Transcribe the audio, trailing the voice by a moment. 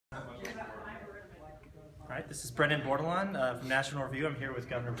All right, this is Brendan Bordelon from National Review. I'm here with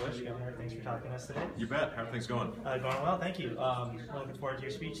Governor Bush. Governor, thanks for talking to us today. You bet. How are things going? Going well, thank you. Looking forward to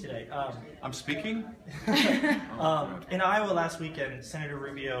your speech today. I'm speaking? In Iowa last weekend, Senator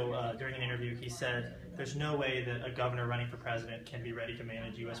Rubio, during an interview, he said there's no way that a governor running for president can be ready to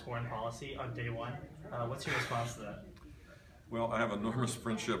manage U.S. foreign policy on day one. What's your response to that? Well, I have enormous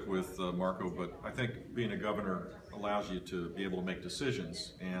friendship with Marco, but I think being a governor allows you to be able to make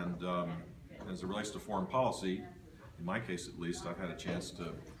decisions. And as it relates to foreign policy, in my case at least, I've had a chance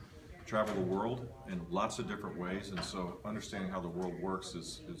to travel the world in lots of different ways. And so understanding how the world works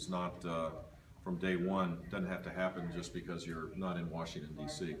is not from day one, doesn't have to happen just because you're not in Washington,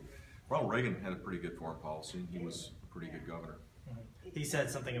 D.C. Ronald Reagan had a pretty good foreign policy, and he was a pretty good governor. He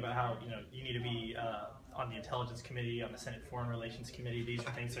said something about how you need to be on the Intelligence Committee, on the Senate Foreign Relations Committee. These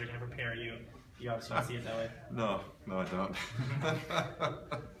are things that are going to prepare you. You obviously don't see it that way. No, I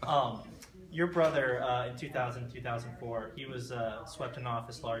don't. Your brother in 2004, he was swept in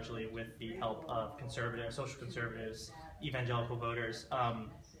office largely with the help of conservatives, social conservatives, evangelical voters.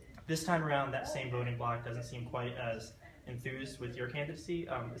 This time around, that same voting bloc doesn't seem quite as enthused with your candidacy.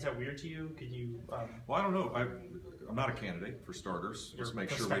 Is that weird to you? Could you? Well, I don't know. I'm not a candidate for starters. Let's make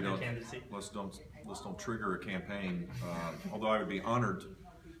sure we don't. Let's don't trigger a campaign. Although I would be honored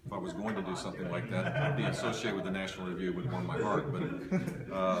if I was going to do something like that. Being associated with the National Review would warm my heart.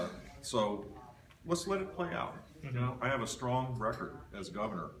 But so let's let it play out. You know, I have a strong record as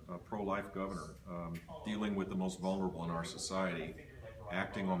governor, a pro-life governor, dealing with the most vulnerable in our society,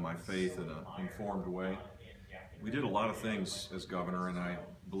 acting on my faith in an informed way. We did a lot of things as governor, and I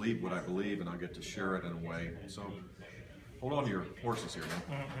believe what I believe, and I get to share it in a way. So hold on to your horses here,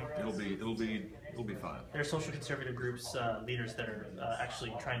 man. It'll be fine. There are social conservative groups, leaders that are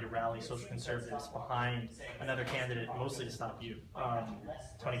actually trying to rally social conservatives behind another candidate, mostly to stop you.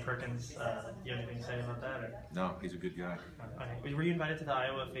 Tony Perkins, do you have anything to say about that? Or? No, he's a good guy. Okay. Were you invited to the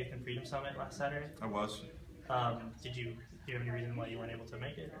Iowa Faith and Freedom Summit last Saturday? I was. Do you have any reason why you weren't able to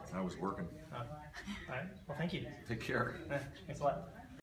make it? I was working. All right. Well, thank you. Take care. Thanks a lot.